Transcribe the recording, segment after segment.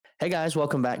Hey guys,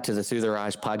 welcome back to the Through Their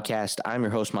Eyes podcast. I'm your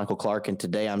host, Michael Clarke, and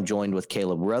today I'm joined with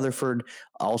Caleb Rutherford,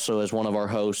 also as one of our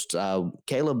hosts.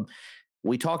 Caleb,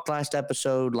 we talked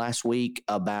last week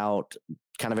about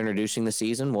kind of introducing the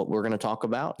season, what we're going to talk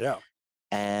about. Yeah.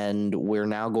 And we're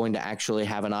now going to actually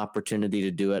have an opportunity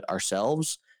to do it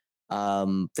ourselves.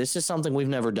 This is something we've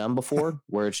never done before,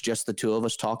 where it's just the two of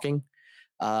us talking.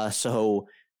 So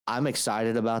I'm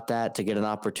excited about that, to get an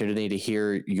opportunity to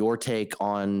hear your take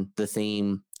on the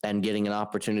theme and getting an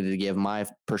opportunity to give my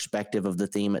perspective of the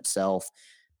theme itself.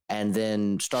 And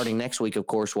then starting next week, of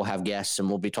course, we'll have guests and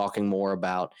we'll be talking more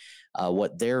about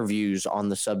what their views on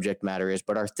the subject matter is.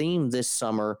 But our theme this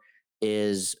summer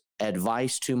is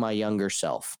advice to my younger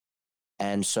self.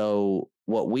 And so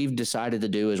what we've decided to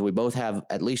do is we both have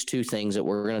at least two things that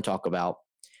we're going to talk about.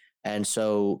 And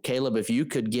so, Caleb, if you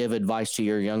could give advice to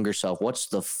your younger self, what's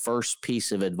the first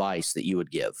piece of advice that you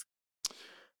would give?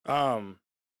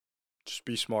 Just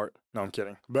be smart. No, I'm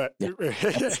kidding. But Yeah,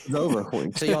 it's over.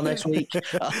 See y'all next week.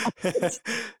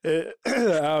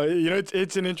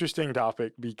 it's an interesting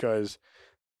topic because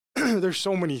there's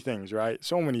so many things, right?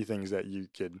 So many things that you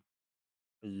could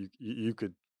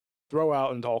throw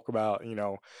out and talk about.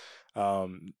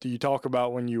 Do you talk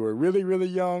about when you were really, really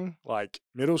young, like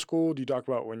middle school? Do you talk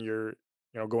about when you're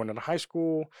going into high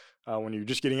school, when you're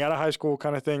just getting out of high school,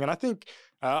 kind of thing? And I think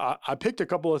I picked a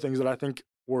couple of things that I think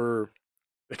were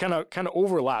they kind of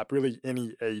overlap really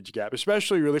any age gap,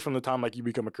 especially really from the time like you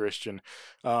become a Christian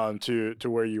to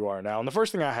where you are now. And the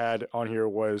first thing I had on here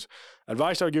was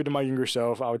advice I would give to my younger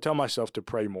self. I would tell myself to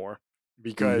pray more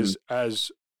because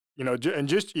as you know,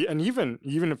 and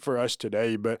even for us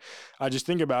today, but I just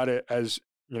think about it as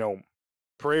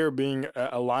prayer being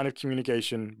a line of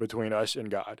communication between us and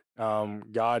God.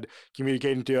 God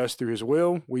communicating to us through His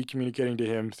will, we communicating to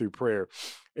Him through prayer.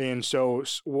 And so,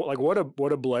 like, what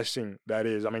a blessing that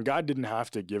is. I mean, God didn't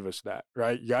have to give us that,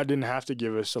 right? God didn't have to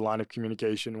give us a line of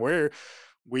communication where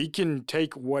we can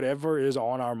take whatever is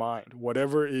on our mind,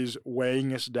 whatever is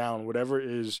weighing us down, whatever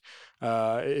is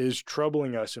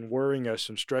troubling us and worrying us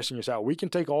and stressing us out. We can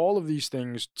take all of these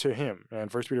things to Him.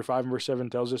 And 1 Peter 5 and verse 7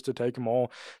 tells us to take them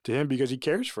all to Him because He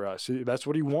cares for us. That's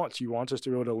what He wants. He wants us to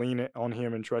be able to lean on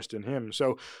Him and trust in Him.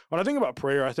 So when I think about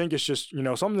prayer, I think it's just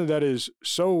something that is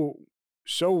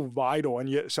so vital and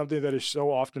yet something that is so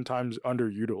oftentimes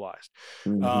underutilized.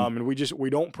 And we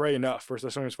don't pray enough. 1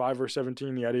 Thessalonians 5 verse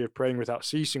 17, the idea of praying without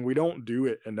ceasing, we don't do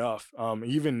it enough.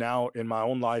 Even now in my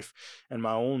own life and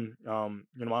my own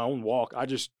my own walk,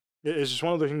 it's just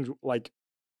one of the things, like,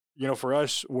 for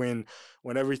us, when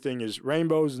everything is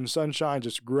rainbows and sunshines,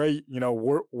 it's great.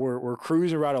 We're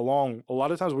cruising right along. A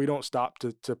lot of times we don't stop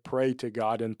to pray to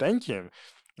God and thank Him,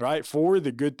 right, for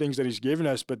the good things that He's given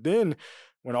us. But then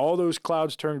when all those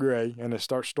clouds turn gray and it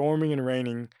starts storming and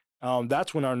raining,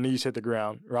 that's when our knees hit the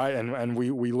ground, right? And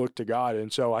we look to God.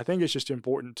 And so I think it's just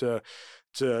important to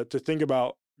think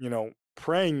about,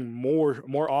 praying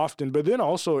more often, but then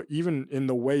also even in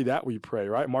the way that we pray,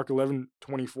 right? Mark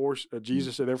 11:24,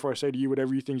 Jesus said, "Therefore I say to you,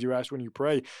 whatever you things you ask when you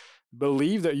pray,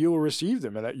 believe that you will receive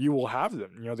them and that you will have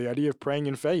them." The idea of praying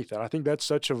in faith. And I think that's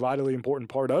such a vitally important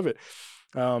part of it,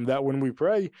 that when we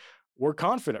pray, we're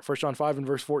confident. 1 John 5 and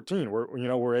verse 14,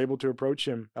 we're able to approach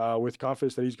Him with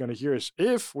confidence that He's going to hear us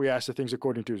if we ask the things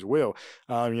according to His will.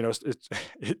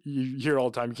 You hear all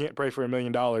the time, you can't pray for $1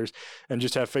 million and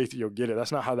just have faith that you'll get it.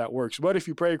 That's not how that works. But if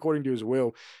you pray according to His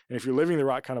will, and if you're living the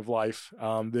right kind of life,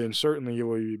 then certainly it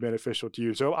will be beneficial to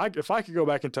you. So if I could go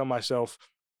back and tell myself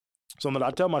something,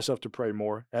 I'd tell myself to pray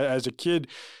more. As a kid,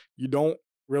 you don't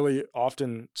really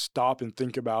often stop and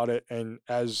think about it. And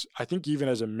as I think even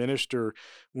as a minister,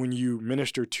 when you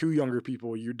minister to younger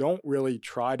people, you don't really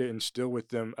try to instill with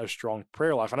them a strong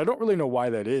prayer life. And I don't really know why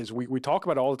that is. We talk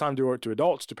about it all the time to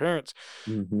adults, to parents,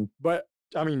 but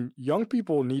I mean, young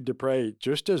people need to pray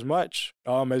just as much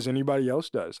as anybody else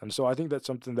does. And so I think that's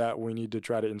something that we need to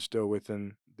try to instill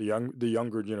within the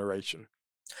younger generation.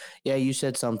 Yeah, you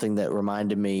said something that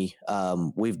reminded me.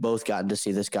 We've both gotten to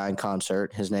see this guy in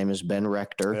concert. His name is Ben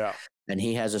Rector. Yeah. And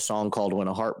he has a song called When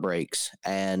a Heart Breaks.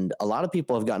 And a lot of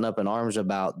people have gotten up in arms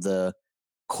about the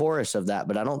chorus of that,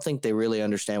 but I don't think they really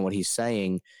understand what he's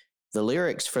saying. The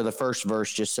lyrics for the first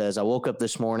verse just says, "I woke up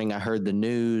this morning, I heard the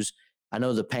news. I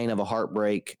know the pain of a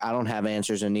heartbreak. I don't have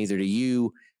answers, and neither do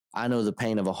you. I know the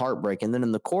pain of a heartbreak." And then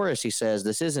in the chorus, he says,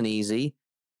 "This isn't easy.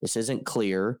 This isn't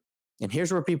clear." And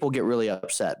here's where people get really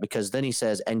upset, because then he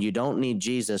says, "And you don't need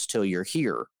Jesus till you're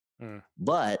here."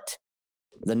 But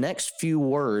the next few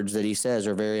words that he says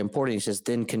are very important. He says,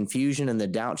 "Then confusion and the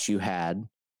doubts you had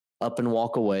up and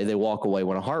walk away. They walk away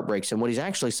when a heart breaks." And what he's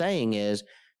actually saying is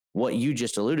what you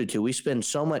just alluded to. We spend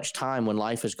so much time when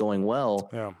life is going well,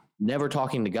 Yeah. never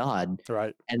talking to God.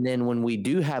 Right. And then when we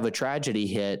do have a tragedy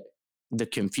hit, the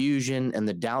confusion and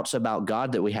the doubts about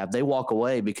God that we have, they walk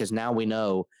away because now we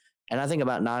know. And I think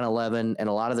about 9/11 and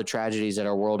a lot of the tragedies that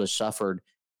our world has suffered.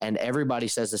 And everybody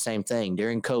says the same thing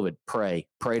during COVID: pray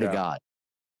to Yeah. God.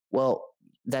 Well,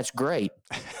 that's great.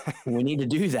 We need to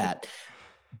do that.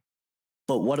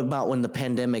 But what about when the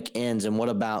pandemic ends? And what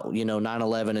about,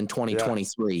 9/11 in Yeah.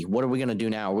 2023? What are we going to do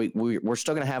now? We're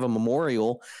still going to have a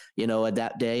memorial, at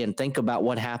that day and think about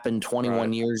what happened 21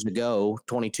 Right. years ago,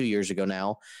 22 years ago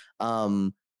now.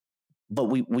 Um, but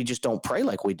we just don't pray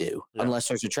like we do Yeah. unless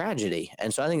there's a tragedy.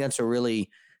 And so I think that's a really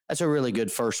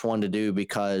good first one to do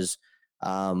because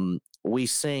we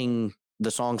sing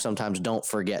the song sometimes, "Don't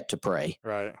Forget to Pray."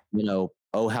 Right.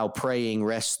 Oh, how praying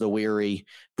rests the weary.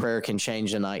 Prayer can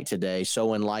change the night today. So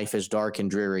when life is dark and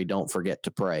dreary, don't forget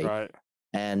to pray. Right.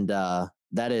 And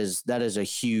that is a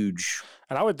huge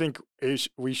And I would think it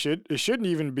shouldn't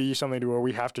even be something to where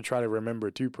we have to try to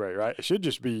remember to pray, right? It should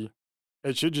just be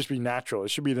natural. It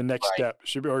should be the next right, step.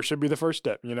 It should be the first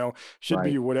step. Should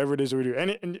right. be whatever it is that we do.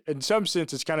 And in some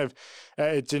sense, it's kind of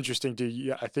it's interesting to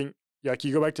yeah, I think. Like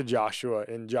you go back to Joshua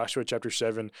in Joshua chapter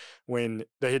 7, when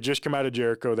they had just come out of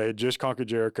Jericho, they had just conquered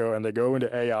Jericho, and they go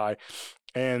into Ai,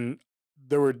 and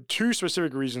there were two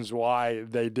specific reasons why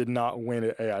they did not win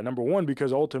at Ai. Number one,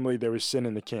 because ultimately there was sin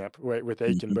in the camp, right, with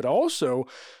Achan, Mhm. but also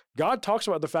God talks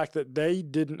about the fact that they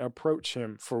didn't approach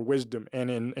him for wisdom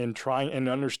and in trying and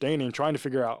understanding, trying to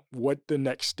figure out what the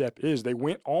next step is. They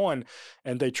went on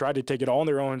and they tried to take it all on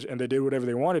their own and they did whatever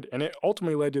they wanted. And it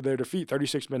ultimately led to their defeat.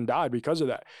 36 men died because of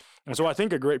that. And so I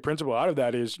think a great principle out of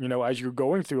that is, as you're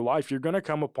going through life, you're going to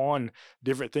come upon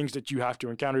different things that you have to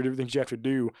encounter, different things you have to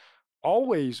do.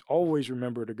 Always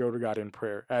remember to go to God in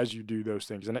prayer as you do those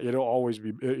things. And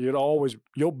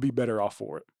you'll be better off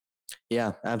for it.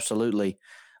 Yeah, absolutely.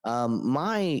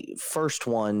 My first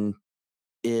one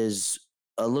is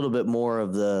a little bit more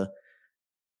of the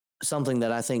something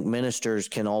that I think ministers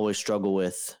can always struggle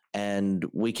with, and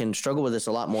we can struggle with this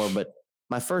a lot more. But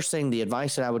my first thing, the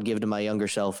advice that I would give to my younger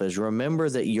self is remember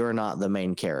that you're not the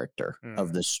main character Mm.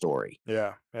 of this story.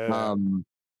 Yeah. Yeah. Um,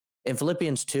 in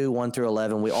Philippians 2, 1 through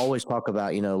 11, we always talk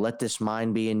about, let this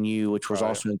mind be in you, which was Right.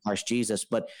 also in Christ Jesus.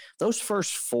 But those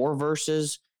first four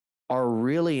verses are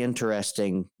really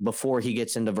interesting before he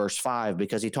gets into verse 5,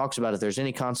 because he talks about if there's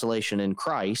any consolation in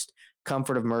Christ,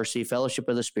 comfort of mercy, fellowship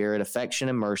of the Spirit, affection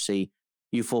and mercy,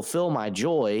 you fulfill my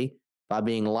joy by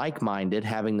being like minded,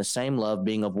 having the same love,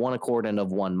 being of one accord and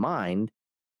of one mind.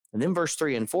 And then verse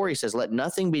 3 and 4, he says, let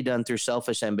nothing be done through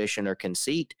selfish ambition or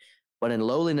conceit, but in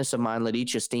lowliness of mind, let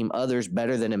each esteem others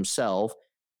better than himself.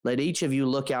 Let each of you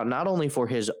look out not only for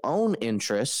his own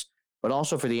interests, but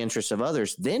also for the interests of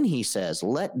others. Then he says,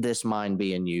 let this mind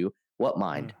be in you. What Mm.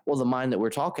 mind? Well, the mind that we're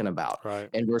talking about Right.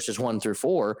 in verses 1 through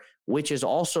 4, which is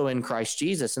also in Christ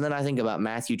Jesus. And then I think about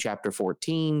Matthew chapter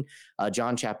 14,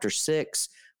 John chapter 6,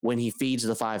 when he feeds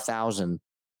the 5,000.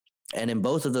 And in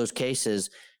both of those cases,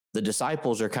 the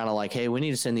disciples are kind of like, hey, we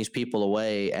need to send these people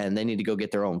away and they need to go get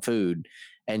their own food.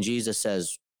 And Jesus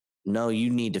says, no,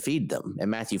 you need to feed them. In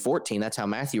Matthew 14, that's how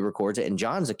Matthew records it. In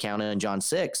John's account, in John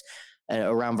 6,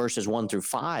 around verses 1 through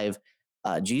 5,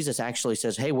 Jesus actually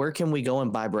says, hey, where can we go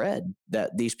and buy bread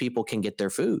that these people can get their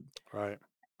food? Right.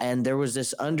 And there was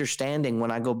this understanding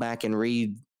when I go back and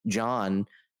read John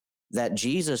that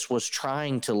Jesus was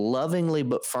trying to lovingly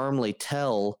but firmly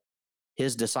tell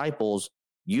his disciples,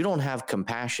 you don't have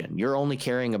compassion. You're only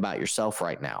caring about yourself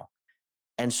right now.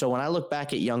 And so when I look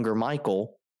back at younger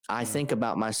Michael, I Mm. think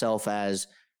about myself as,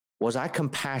 was I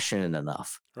compassionate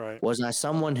enough? Right. Was I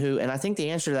someone who, and I think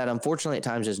the answer to that, unfortunately, at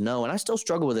times is no. And I still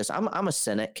struggle with this. I'm a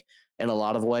cynic in a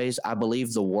lot of ways. I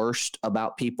believe the worst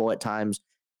about people at times.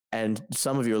 And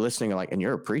some of you are listening are like, and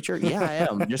you're a preacher? Yeah, I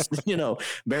am. Just,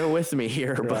 bear with me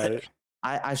here. But Right.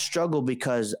 I struggle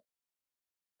because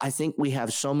I think we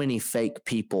have so many fake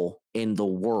people in the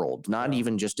world, not Yeah.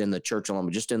 even just in the church alone,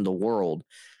 but just in the world,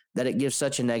 that it gives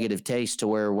such a negative taste to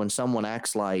where when someone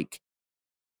acts like,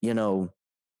 you know,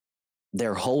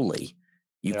 they're holy,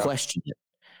 you Yeah. question it.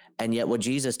 And yet what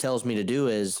Jesus tells me to do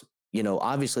is,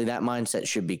 obviously that mindset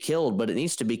should be killed, but it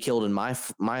needs to be killed in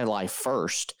my life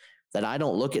first, that I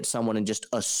don't look at someone and just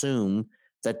assume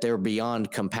that they're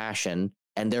beyond compassion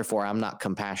and therefore I'm not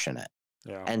compassionate.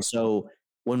 Yeah. And so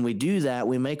when we do that,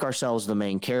 we make ourselves the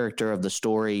main character of the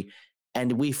story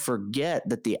and we forget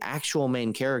that the actual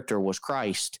main character was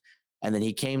Christ and that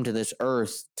he came to this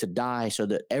earth to die so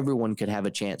that everyone could have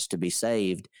a chance to be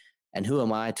saved. And who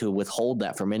am I to withhold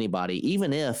that from anybody,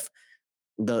 even if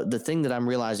the thing that I'm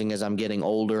realizing as I'm getting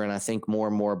older and I think more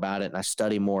and more about it and I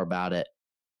study more about it,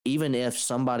 even if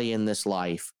somebody in this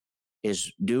life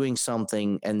is doing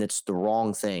something and it's the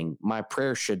wrong thing, my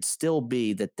prayer should still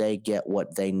be that they get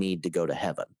what they need to go to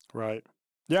heaven. Right.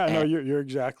 Yeah, no, And you're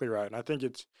exactly right. And I think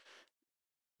it's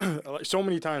like so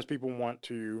many times people want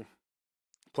to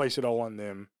place it all on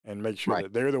them and make sure right.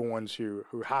 that they're the ones who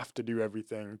have to do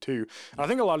everything too. And I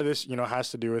think a lot of this,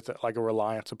 has to do with like a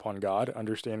reliance upon God,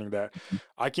 understanding that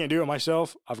I can't do it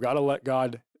myself. I've got to let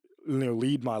God,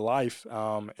 lead my life.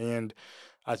 And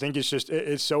I think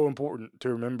it's so important to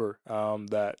remember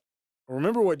that.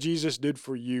 Remember what Jesus did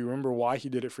for you. Remember why he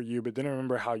did it for you, but then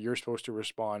remember how you're supposed to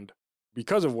respond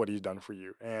because of what he's done for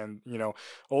you. And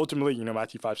ultimately,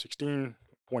 Matthew 5:16,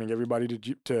 pointing everybody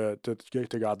to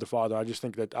God the Father. I just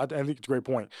think that I think it's a great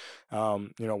point.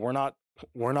 We're not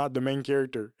the main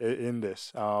character in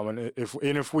this, and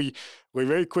if we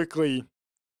very quickly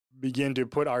begin to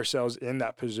put ourselves in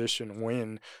that position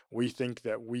when we think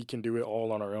that we can do it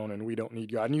all on our own and we don't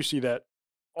need God. And you see that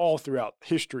all throughout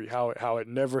history, how it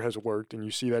never has worked, and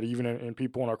you see that even in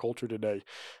people in our culture today,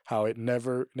 how it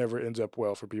never ends up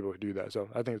well for people who do that. So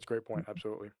I think it's a great point.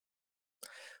 Absolutely.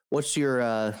 What's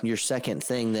your second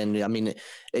thing then? I mean,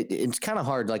 it's kind of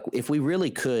hard. Like if we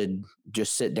really could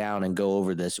just sit down and go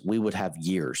over this, we would have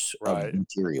years of Right.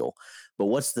 material. But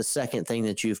what's the second thing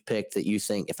that you've picked that you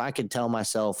think if I could tell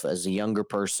myself as a younger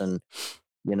person,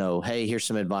 hey, here's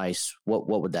some advice, what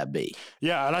would that be?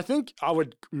 Yeah, and I think I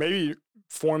would maybe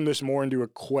form this more into a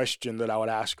question that I would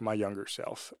ask my younger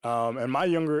self. And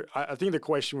I think the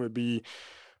question would be,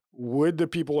 would the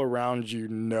people around you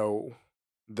know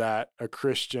that a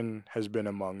Christian has been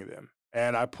among them?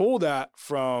 And I pull that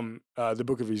from the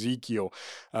book of Ezekiel.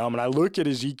 And I look at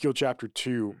Ezekiel chapter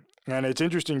 2. And it's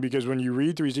interesting because when you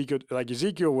read through Ezekiel, like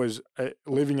Ezekiel was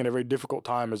living in a very difficult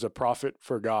time as a prophet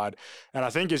for God. And I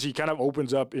think as he kind of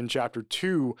opens up in chapter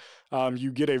 2,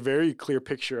 you get a very clear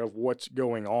picture of what's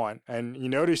going on. And you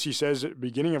notice he says at the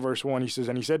beginning of verse 1, he says,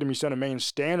 "And he said to me, son of man,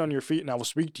 stand on your feet and I will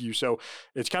speak to you." So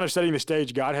it's kind of setting the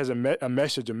stage. God has a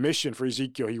message, a mission for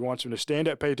Ezekiel. He wants him to stand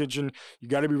up, pay attention. You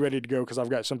got to be ready to go because I've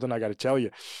got something I got to tell you.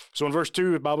 So in verse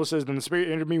 2, the Bible says, "Then the Spirit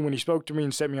entered me when he spoke to me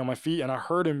and set me on my feet, and I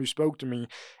heard him who spoke to me.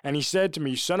 And he said to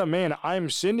me, son of man, I am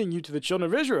sending you to the children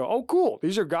of Israel." Oh, cool.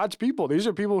 These are God's people. These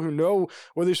are people who know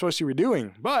what they're supposed to be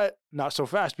doing, but not so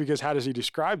fast, because how does he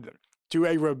describe them? To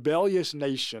a rebellious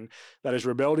nation that has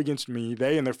rebelled against me.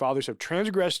 They and their fathers have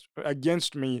transgressed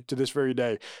against me to this very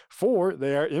day. For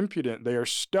they are impudent, they are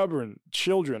stubborn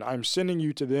children. I'm sending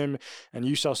you to them, and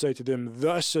you shall say to them,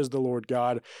 thus says the Lord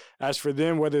God. As for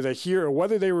them, whether they hear or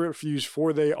whether they refuse,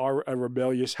 for they are a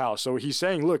rebellious house. So he's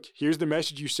saying, look, here's the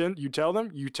message you send. You tell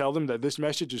them that this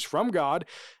message is from God,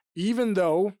 even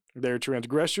though they're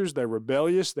transgressors, they're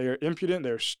rebellious, they are impudent,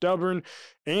 they're stubborn.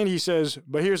 And he says,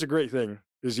 but here's a great thing,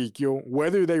 Ezekiel,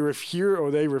 whether they hear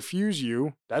or they refuse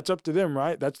you, that's up to them,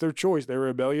 right? That's their choice. They're a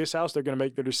rebellious house. They're going to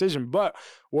make their decision. But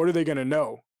what are they going to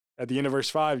know? At the end of verse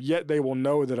 5, yet they will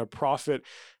know that a prophet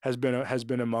has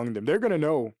been among them. They're going to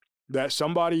know that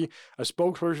somebody, a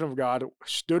spokesperson of God,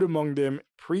 stood among them,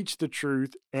 preached the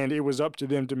truth, and it was up to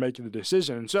them to make the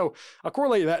decision. And so I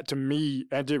correlate that to me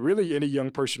and to really any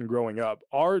young person growing up.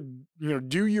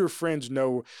 Do your friends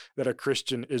know that a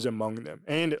Christian is among them?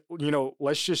 And,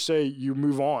 let's just say you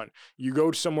move on, you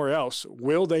go somewhere else.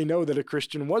 Will they know that a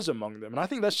Christian was among them? And I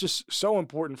think that's just so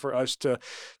important for us to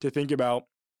think about,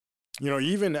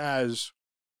 even as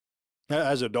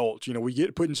adults. We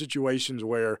get put in situations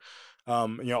where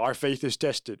our faith is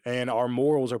tested and our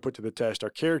morals are put to the test. Our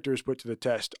character is put to the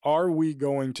test. Are we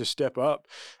going to step up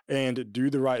and do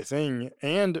the right thing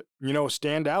and,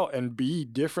 stand out and be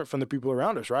different from the people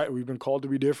around us, right? We've been called to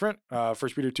be different. 1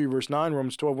 Peter 2, verse 9,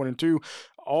 Romans 12, 1 and 2,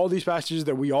 all these passages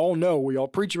that we all know, we all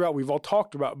preach about, we've all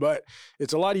talked about, but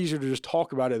it's a lot easier to just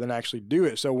talk about it than actually do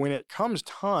it. So when it comes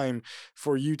time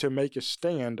for you to make a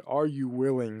stand, are you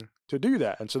willing to do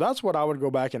that? And so that's what I would go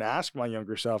back and ask my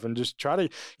younger self and just try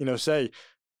to, say,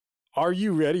 are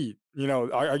you ready?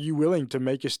 Are you willing to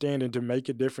make a stand and to make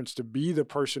a difference, to be the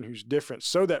person who's different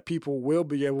so that people would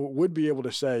be able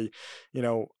to say,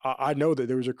 I know that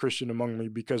there was a Christian among me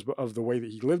because of the way that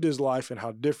he lived his life and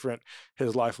how different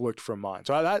his life looked from mine.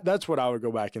 So that's what I would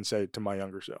go back and say to my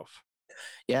younger self.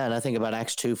 Yeah, and I think about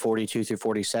Acts 2:42 through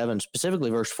 47, specifically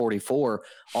verse 44,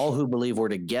 all who believe were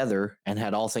together and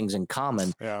had all things in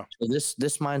common. Yeah. So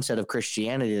this mindset of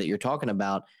Christianity that you're talking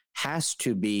about has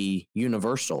to be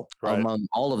universal Right. among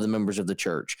all of the members of the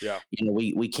church. Yeah.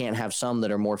 We can't have some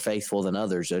that are more faithful than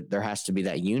others. There has to be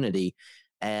that unity.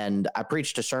 And I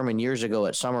preached a sermon years ago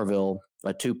at Somerville,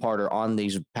 a two-parter on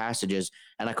these passages,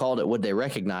 and I called it "Would They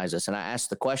Recognize Us?" And I asked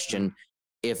the Mm. question,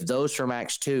 if those from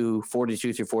Acts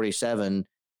 2:42 through 47,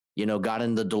 got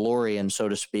in the DeLorean, so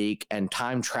to speak, and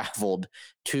time traveled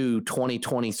to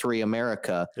 2023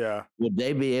 America, Yeah. would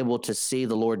they be able to see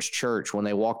the Lord's church when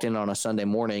they walked in on a Sunday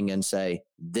morning and say,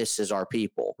 this is our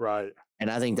people? Right. And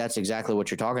I think that's exactly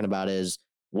what you're talking about is,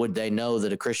 would they know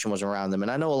that a Christian was around them?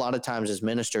 And I know a lot of times as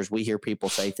ministers, we hear people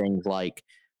say things like,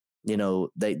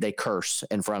 they curse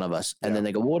in front of us. And Yeah. then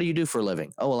they go, what do you do for a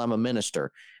living? Oh, well, I'm a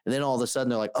minister. And then all of a sudden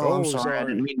they're like, oh, I'm Oh, sorry. I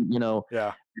didn't sorry. mean.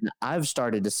 Yeah. And I've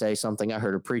started to say something I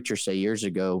heard a preacher say years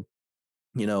ago.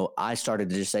 I started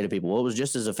to just say to people, well, it was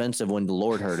just as offensive when the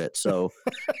Lord heard it. So,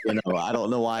 I don't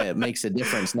know why it makes a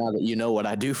difference now that you know what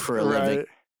I do for a living. Right.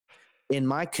 In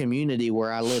my community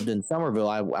where I lived in Somerville,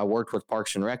 I worked with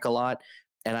Parks and Rec a lot,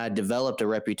 and I developed a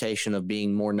reputation of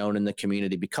being more known in the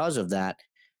community because of that.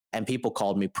 And people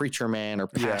called me preacher man or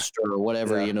Yeah. pastor or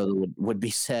whatever, Yeah. would be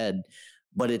said.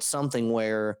 But it's something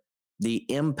where the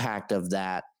impact of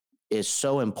that is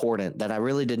so important that I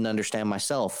really didn't understand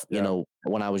myself, Yeah.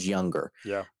 when I was younger.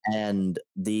 Yeah. And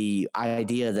the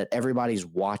idea that everybody's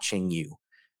watching you.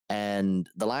 And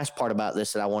the last part about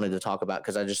this that I wanted to talk about,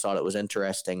 because I just thought it was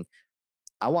interesting.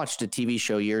 I watched a TV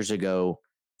show years ago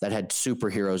that had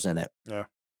superheroes in it. Yeah.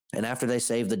 And after they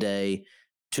save the day,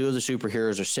 two of the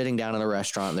superheroes are sitting down in a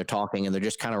restaurant and they're talking and they're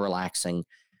just kind of relaxing.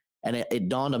 And it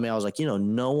dawned on me, I was like,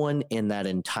 no one in that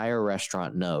entire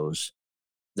restaurant knows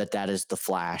that is the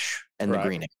Flash and the Right.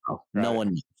 Green Arrow. No Right. one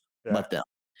knows Yeah. but them.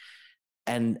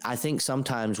 And I think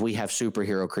sometimes we have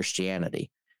superhero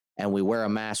Christianity and we wear a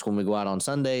mask when we go out on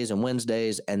Sundays and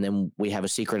Wednesdays, and then we have a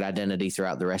secret identity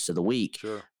throughout the rest of the week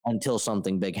Sure. until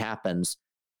something big happens.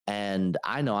 And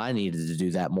I know I needed to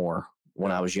do that more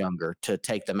when Yeah. I was younger, to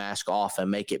take the mask off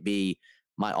and make it be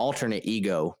my alternate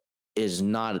ego is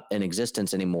not in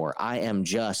existence anymore. I am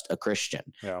just a Christian,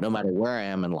 Yeah. no matter where I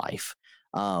am in life.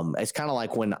 It's kind of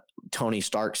like when Tony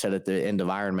Stark said at the end of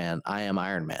Iron Man, I am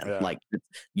Iron Man. Yeah. Like,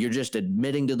 you're just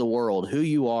admitting to the world who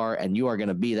you are, and you are going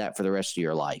to be that for the rest of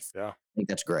your life. Yeah. I think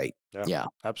that's great. Yeah. Yeah.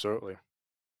 Absolutely.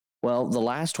 Well, the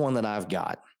last one that I've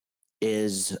got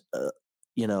is,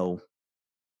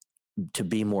 to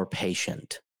be more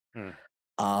patient. Hmm.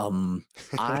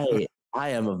 I I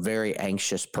am a very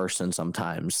anxious person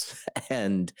sometimes,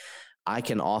 and I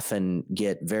can often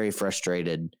get very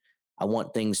frustrated. I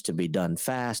want things to be done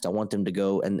fast. I want them to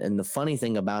go. And the funny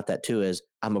thing about that too is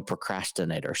I'm a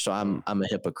procrastinator, so I'm a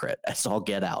hypocrite. That's all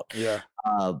get out. Yeah.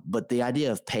 But the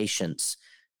idea of patience,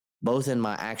 both in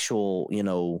my actual,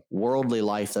 worldly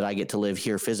life that I get to live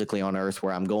here physically on earth,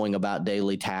 where I'm going about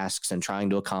daily tasks and trying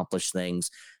to accomplish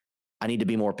things, I need to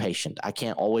be more patient. I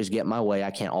can't always get my way.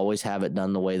 I can't always have it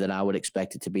done the way that I would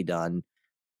expect it to be done.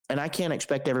 And I can't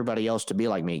expect everybody else to be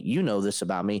like me. You know this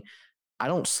about me. I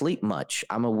don't sleep much.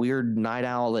 I'm a weird night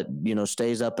owl that,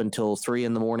 stays up until 3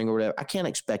 a.m. or whatever. I can't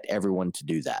expect everyone to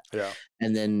do that. Yeah.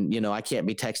 And then, I can't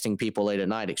be texting people late at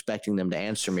night expecting them to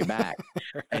answer me back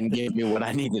and give me what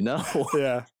I need to know.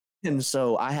 Yeah. And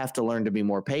so I have to learn to be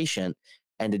more patient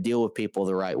and to deal with people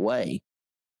the right way.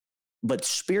 But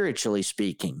spiritually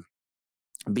speaking,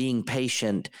 being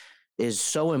patient is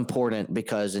so important,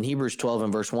 because in Hebrews 12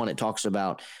 and verse 1, it talks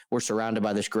about we're surrounded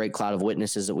by this great cloud of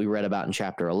witnesses that we read about in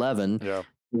chapter 11. Yeah.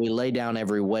 We lay down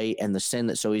every weight and the sin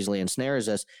that so easily ensnares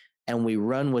us, and we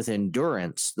run with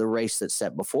endurance the race that's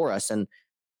set before us. And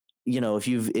if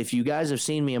you guys have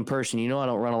seen me in person, I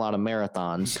don't run a lot of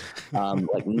marathons,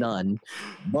 like none,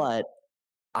 but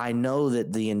I know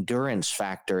that the endurance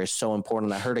factor is so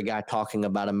important. I heard a guy talking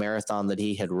about a marathon that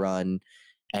he had run,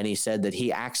 and he said that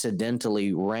he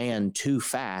accidentally ran too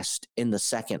fast in the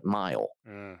second mile.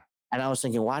 And I was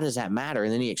thinking, why does that matter?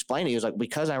 And then he explained it. He was like,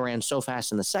 because I ran so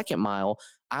fast in the second mile,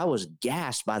 I was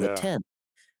gassed by the 10th.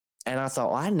 And I thought,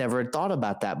 well, I never had thought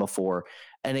about that before.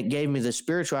 And it gave me the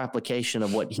spiritual application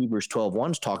of what Hebrews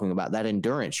 12:1 is talking about, that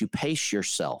endurance. You pace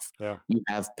yourself. Yeah. You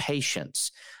have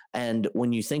patience. And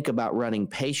when you think about running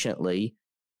patiently,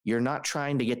 you're not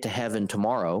trying to get to heaven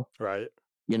tomorrow. Right.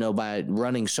 By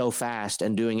running so fast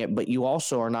and doing it, but you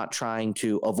also are not trying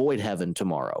to avoid heaven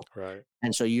tomorrow. Right.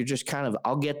 And so you're just kind of,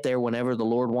 I'll get there whenever the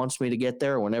Lord wants me to get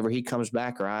there, or whenever he comes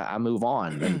back, or I move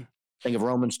on. And think of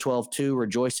Romans 12:2,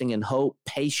 rejoicing in hope,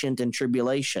 patient in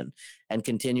tribulation, and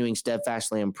continuing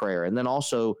steadfastly in prayer. And then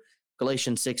also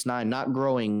Galatians 6:9, not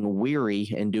growing weary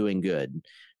in doing good,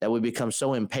 that we become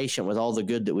so impatient with all the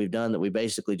good that we've done that we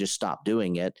basically just stop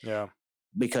doing it. Yeah.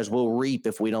 Because we'll reap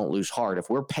if we don't lose heart. If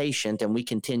we're patient and we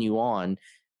continue on,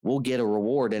 we'll get a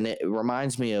reward. And it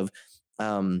reminds me of,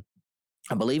 I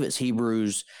believe it's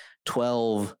Hebrews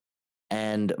 12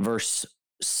 and verse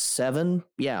 7.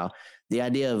 Yeah. The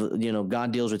idea of,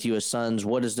 God deals with you as sons.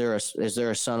 What is there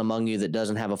a son among you that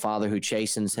doesn't have a father who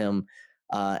chastens him?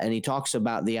 And he talks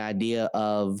about the idea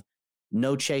of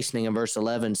no chastening in verse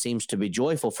 11 seems to be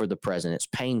joyful for the present. It's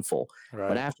painful. But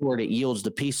Right. afterward, it yields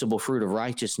the peaceable fruit of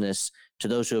righteousness to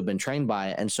those who have been trained by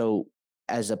it. And so,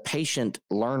 as a patient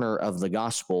learner of the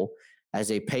gospel,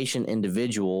 as a patient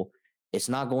individual, it's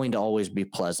not going to always be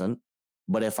pleasant.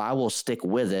 But if I will stick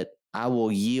with it, I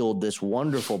will yield this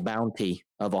wonderful bounty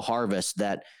of a harvest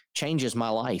that changes my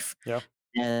life. Yeah.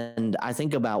 And I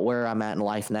think about where I'm at in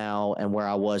life now and where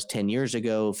I was 10 years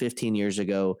ago, 15 years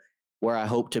ago, where I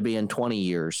hope to be in 20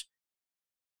 years.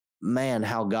 Man,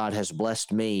 how God has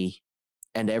blessed me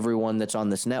and everyone that's on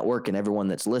this network and everyone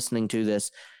that's listening to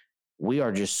this. We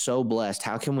are just so blessed.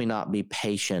 How can we not be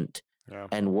patient Yeah.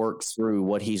 and work through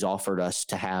what He's offered us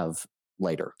to have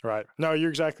later? Right. No, you're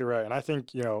exactly right. And I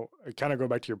think, kind of go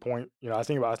back to your point, I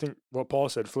think what Paul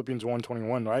said, Philippians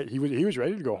 1:21, right? He was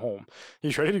ready to go home.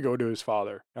 He's ready to go to his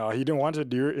father. He didn't want to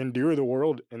endure the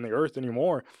world and the earth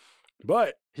anymore.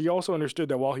 But he also understood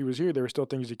that while he was here, there were still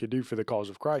things he could do for the cause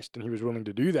of Christ, and he was willing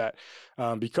to do that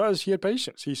because he had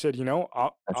patience. He said,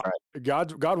 That's right.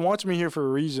 God wants me here for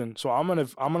a reason, so I'm gonna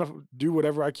do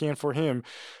whatever I can for Him.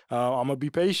 I'm gonna be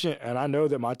patient, and I know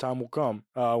that my time will come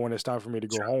when it's time for me to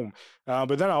go Sure. home.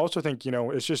 But then I also think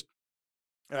it's just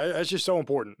so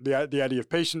important. The idea of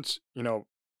patience,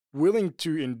 willing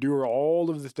to endure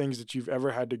all of the things that you've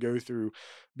ever had to go through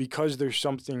because there's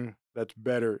something that's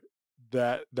better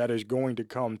that is going to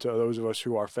come to those of us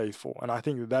who are faithful. And I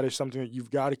think that is something that you've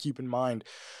got to keep in mind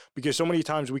because so many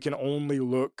times we can only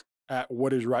look at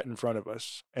what is right in front of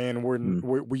us and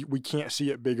Mm, we can't see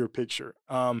it bigger picture.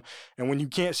 And when you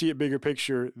can't see it bigger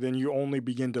picture, then you only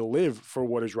begin to live for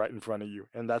what is right in front of you,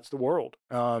 and that's the world.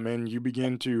 And you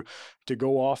begin to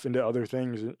go off into other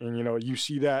things, and you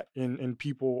see that in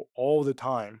people all the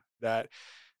time that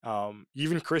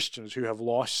even Christians who have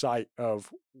lost sight of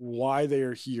why they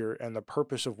are here and the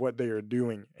purpose of what they are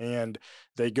doing, and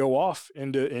they go off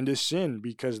into sin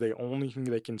because the only thing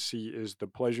they can see is the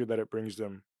pleasure that it brings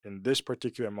them in this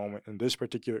particular moment, in this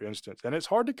particular instance, and it's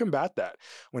hard to combat that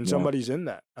when yeah. somebody's in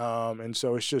that. And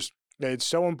so it's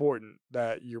so important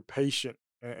that you're patient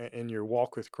in your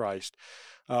walk with Christ,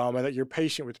 and that you're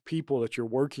patient with people that you're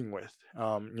working with.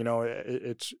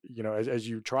 It's as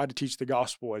you try to teach the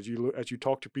gospel, as you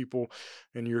talk to people,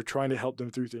 and you're trying to help them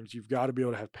through things, you've got to be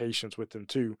able to have patience with them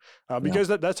too, Yeah. because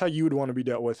that's how you would want to be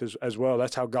dealt with as well.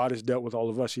 That's how God has dealt with all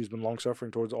of us. He's been long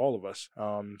suffering towards all of us.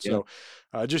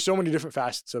 Yeah. Just so many different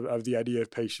facets of the idea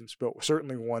of patience, but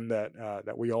certainly one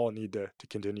that we all need to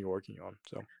continue working on.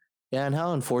 So Yeah. And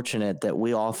how unfortunate that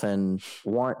we often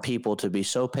want people to be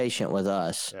so patient with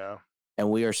us, yeah, and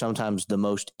we are sometimes the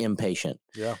most impatient.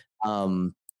 yeah,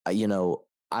 Um,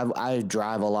 I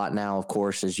drive a lot now, of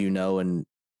course, as you know, and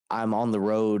I'm on the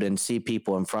road and see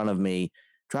people in front of me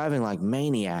driving like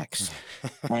maniacs,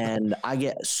 and I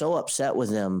get so upset with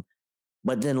them.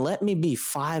 But then let me be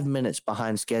 5 minutes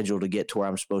behind schedule to get to where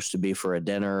I'm supposed to be for a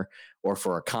dinner or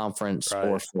for a conference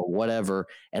or right, for whatever.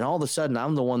 And all of a sudden,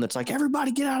 I'm the one that's like,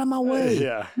 everybody get out of my way,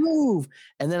 yeah, move.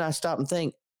 And then I stop and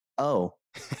think, oh,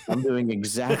 I'm doing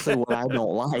exactly what I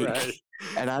don't like. right,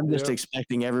 And I'm just yep,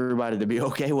 expecting everybody to be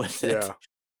okay with it. yeah.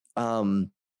 Um,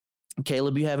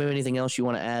 Caleb, you have anything else you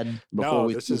want to add before No,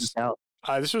 we close this out?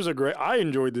 this was a great. I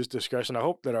enjoyed this discussion. I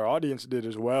hope that our audience did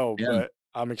as well. Yeah, But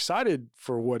I'm excited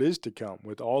for what is to come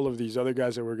with all of these other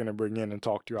guys that we're going to bring in and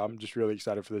talk to. I'm just really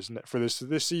excited for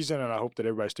this season, and I hope that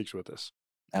everybody sticks with us.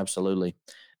 absolutely.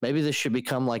 Maybe this should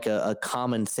become like a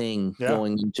common thing Yeah,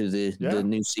 going into the yeah, new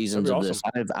that'd seasons be of this.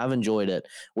 awesome. I've enjoyed it.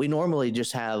 We normally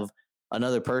just have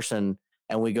another person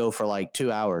and we go for like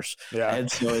 2 hours. Yeah,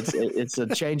 And so it's a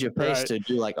change of pace right. to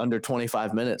do like under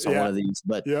 25 minutes on one Yeah, of these.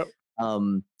 But yep,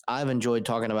 I've enjoyed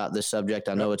talking about this subject.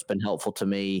 I yep, know it's been helpful to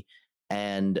me.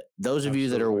 And those of you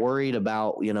that are absolutely. worried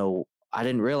about, I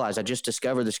didn't realize I just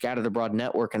discovered the Scattered Abroad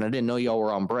Network and I didn't know y'all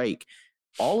were on break.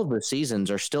 All of the seasons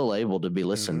are still able to be Hmm.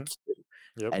 listened to.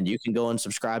 Yep, And you can go and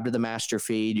subscribe to the master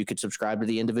feed. You could subscribe to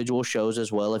the individual shows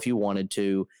as well if you wanted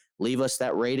to. Leave us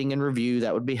that rating and review.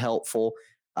 That would be helpful.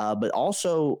 But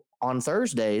also on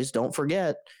Thursdays, don't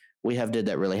forget, we have Did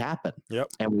That Really Happen? yep.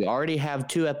 And we already have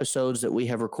 2 episodes that we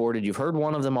have recorded. You've heard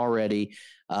one of them already,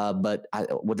 but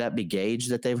would that be Gage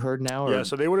that they've heard now? Yeah, Or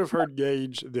so they would have heard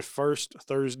Gage the first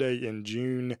Thursday in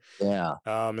June, yeah,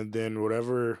 and then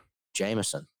whatever.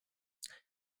 Jameson.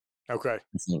 Okay,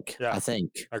 I think. yeah, I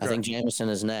think. I okay. think Jameson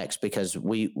is next because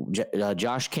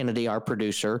Josh Kennedy, our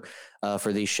producer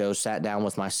for these shows, sat down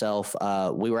with myself.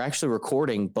 We were actually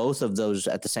recording both of those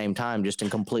at the same time, just in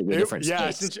completely different Yeah,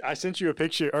 states. I sent you a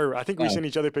picture, or I think we Yeah, sent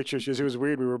each other pictures because it was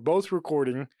weird. We were both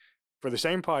recording for the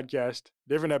same podcast,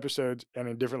 different episodes, and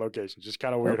in different locations. Just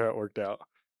kind of yep. weird how it worked out.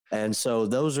 And so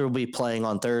those will be playing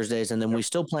on Thursdays, and then we Yep.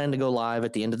 still plan to go live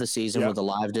at the end of the season Yep. with a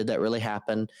live Did That Really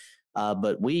Happen?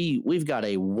 But we've got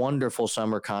a wonderful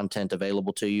summer content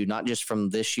available to you, not just from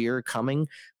this year coming,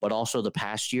 but also the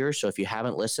past year. So if you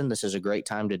haven't listened, this is a great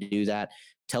time to do that.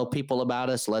 Tell people about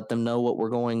us, let them know what we're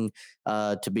going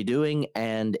to be doing.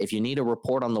 And if you need a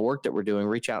report on the work that we're doing,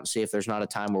 reach out and see if there's not a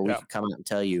time where we Yeah. can come out and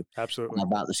tell you Absolutely.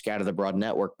 about the Scatter the Broad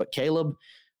Network. But Caleb,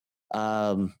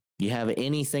 you have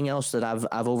anything else that I've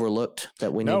overlooked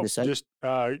that we need No, to say? just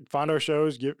find our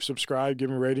shows, subscribe, give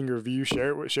them a rating, a review, share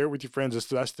it with your friends.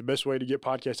 That's the best way to get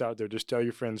podcasts out there. Just tell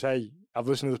your friends, hey, I've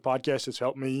listened to this podcast. It's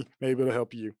helped me. Maybe it'll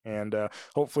help you. And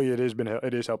hopefully it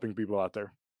is helping people out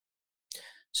there.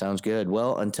 Sounds good.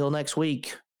 Well, until next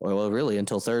week, well, really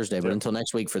until Thursday, but Yep. until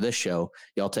next week for this show,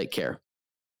 y'all take care.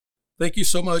 Thank you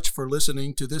so much for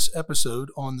listening to this episode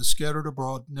on the Scattered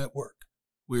Abroad Network.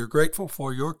 We are grateful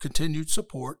for your continued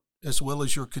support as well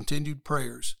as your continued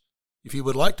prayers. If you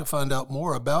would like to find out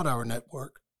more about our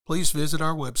network, please visit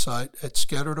our website at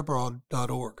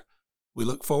scatteredabroad.org. We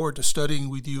look forward to studying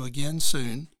with you again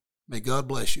soon. May God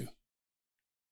bless you.